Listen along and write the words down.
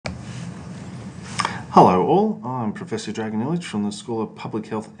Hello all, I'm Professor Dragan Ilic from the School of Public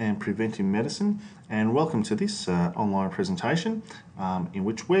Health and Preventive Medicine, and welcome to this online presentation in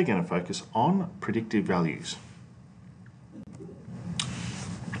which we're going to focus on predictive values.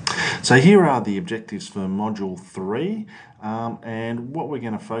 So here are the objectives for Module 3, and what we're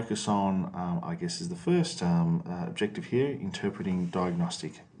going to focus on, I guess, is the first objective here, interpreting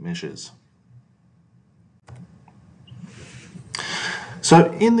diagnostic measures.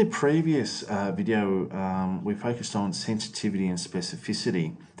 So in the previous video, we focused on sensitivity and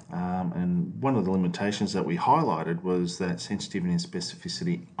specificity, and one of the limitations that we highlighted was that sensitivity and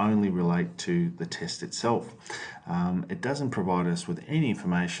specificity only relate to the test itself. It doesn't provide us with any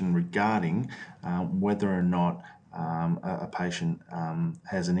information regarding whether or not a patient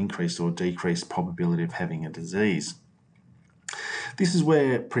has an increased or decreased probability of having a disease. This is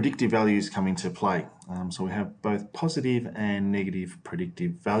where predictive values come into play. So we have both positive and negative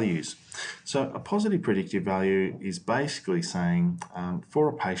predictive values. So a positive predictive value is basically saying for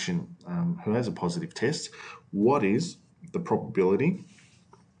a patient who has a positive test, what is the probability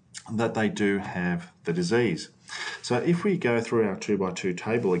that they do have the disease? So if we go through our 2x2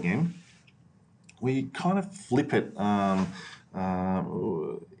 table again, we kind of flip it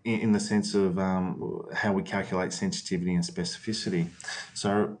in the sense of how we calculate sensitivity and specificity.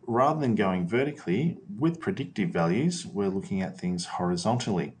 So rather than going vertically, with predictive values, we're looking at things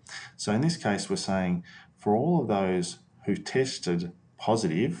horizontally. So in this case, we're saying for all of those who tested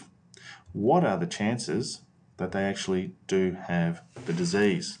positive, what are the chances that they actually do have the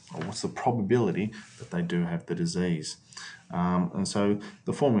disease? Or what's the probability that they do have the disease? And so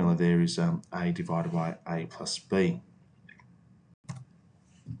the formula there is A divided by A plus B.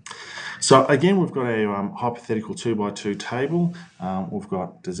 So again, we've got a hypothetical 2x2 table. We've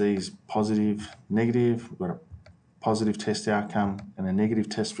got disease positive, negative, we've got a positive test outcome and a negative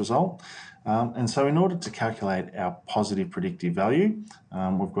test result. And so in order to calculate our positive predictive value,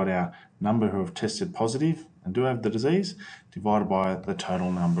 we've got our number who have tested positive and do have the disease divided by the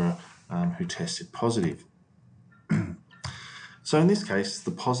total number who tested positive. So in this case,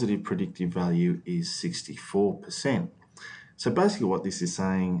 the positive predictive value is 64%. So basically what this is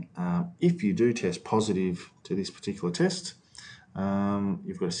saying, if you do test positive to this particular test,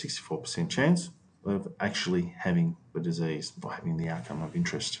 you've got a 64% chance of actually having the disease or having the outcome of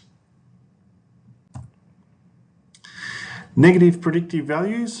interest. Negative predictive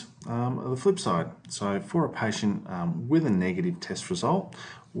values are the flip side. So for a patient with a negative test result,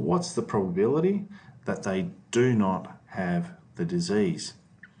 what's the probability that they do not have the disease?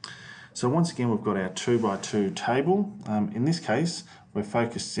 So once again, we've got our 2x2 table. In this case, we're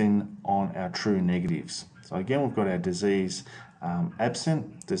focused in on our true negatives. So again, we've got our disease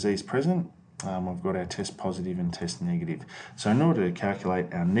absent, disease present. We've got our test positive and test negative. So in order to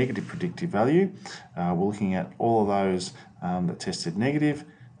calculate our negative predictive value, we're looking at all of those that tested negative,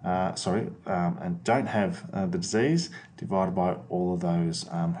 and don't have the disease, divided by all of those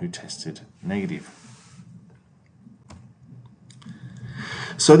who tested negative.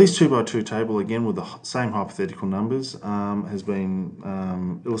 So this 2x2 table, again with the same hypothetical numbers, has been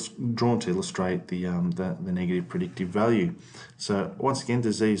drawn to illustrate the negative predictive value. So once again,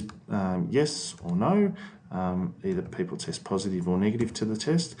 disease yes or no, either people test positive or negative to the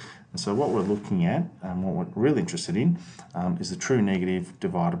test. And so what we're looking at, and what we're really interested in, is the true negative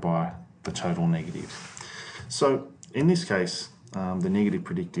divided by the total negative. So in this case, the negative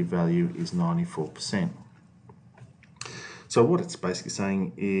predictive value is 94%. So what it's basically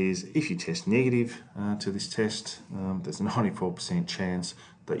saying is if you test negative to this test, there's a 94% chance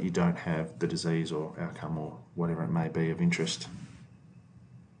that you don't have the disease or outcome or whatever it may be of interest.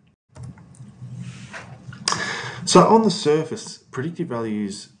 So on the surface, predictive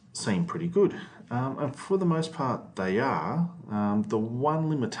values seem pretty good. And for the most part, they are. The one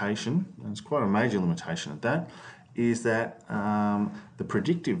limitation, and it's quite a major limitation at that, is that the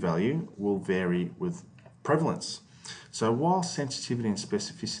predictive value will vary with prevalence. So while sensitivity and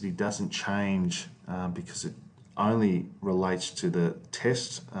specificity doesn't change because it only relates to the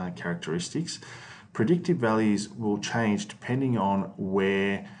test characteristics, predictive values will change depending on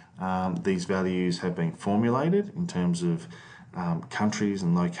where these values have been formulated in terms of countries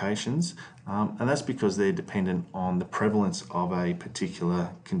and locations, and that's because they're dependent on the prevalence of a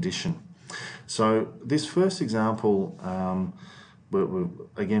particular condition. So this first example,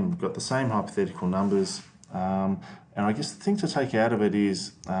 we've got the same hypothetical numbers. And I guess the thing to take out of it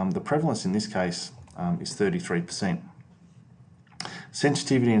is the prevalence in this case is 33%.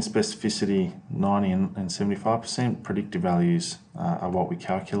 Sensitivity and specificity, 90 and 75%. Predictive values are what we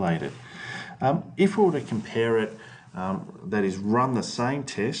calculated. If we were to compare it that is run the same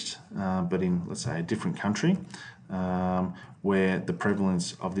test but in, let's say, a different country where the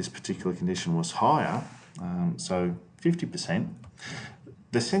prevalence of this particular condition was higher, so 50%,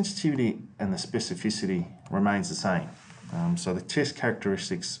 the sensitivity and the specificity remains the same. So the test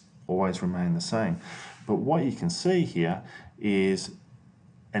characteristics always remain the same. But what you can see here is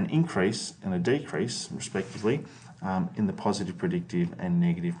an increase and a decrease, respectively, in the positive predictive and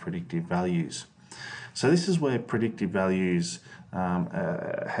negative predictive values. So this is where predictive values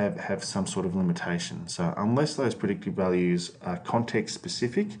have some sort of limitation. So unless those predictive values are context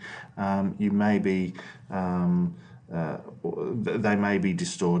specific, you may be they may be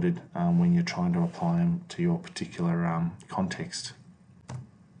distorted when you're trying to apply them to your particular context.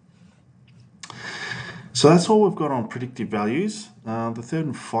 So that's all we've got on predictive values. The third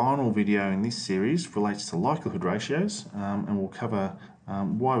and final video in this series relates to likelihood ratios, and we'll cover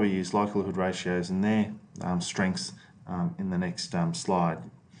why we use likelihood ratios and their strengths in the next slide.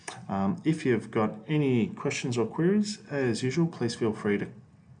 If you've got any questions or queries, as usual, please feel free to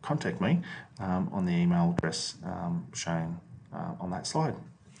contact me on the email address shown on that slide.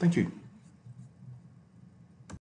 Thank you.